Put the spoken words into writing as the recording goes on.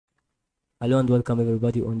Hello and welcome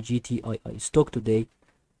everybody on GTII stock today.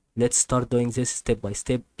 Let's start doing this step by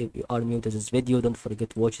step. If you are new to this video, don't forget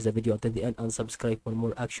to watch the video until the end and subscribe for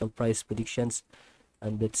more actual price predictions.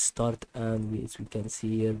 And let's start, and as we can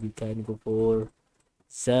see here, we can go for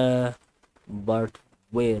the part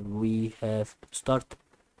where we have to start.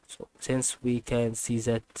 So since we can see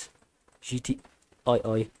that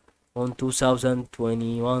GTII on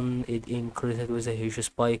 2021 it increased with a huge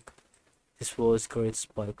spike. This was great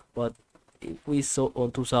spike, but if we saw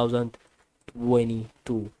on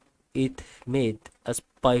 2022 it made a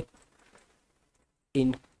spike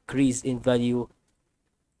increase in value.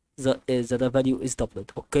 The value is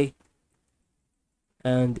doubled, okay,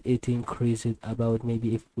 and it increased about,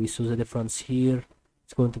 maybe if we saw the difference here,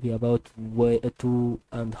 it's going to be about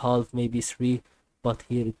 2.5, maybe 3, but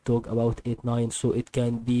here it talk about 8, 9, so it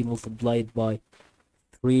can be multiplied by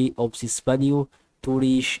 3 of this value to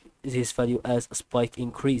reach this value as a spike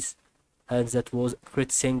increase. And that was a great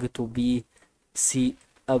thing to be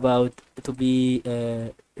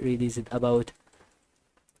released about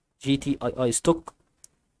GTII stock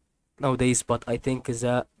nowadays. But I think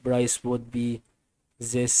the price would be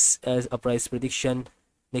this as a price prediction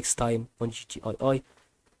next time on GTII,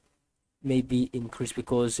 maybe increase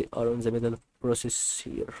because they are in the middle process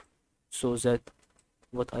here. So that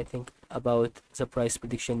what I think about the price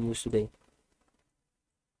prediction news today.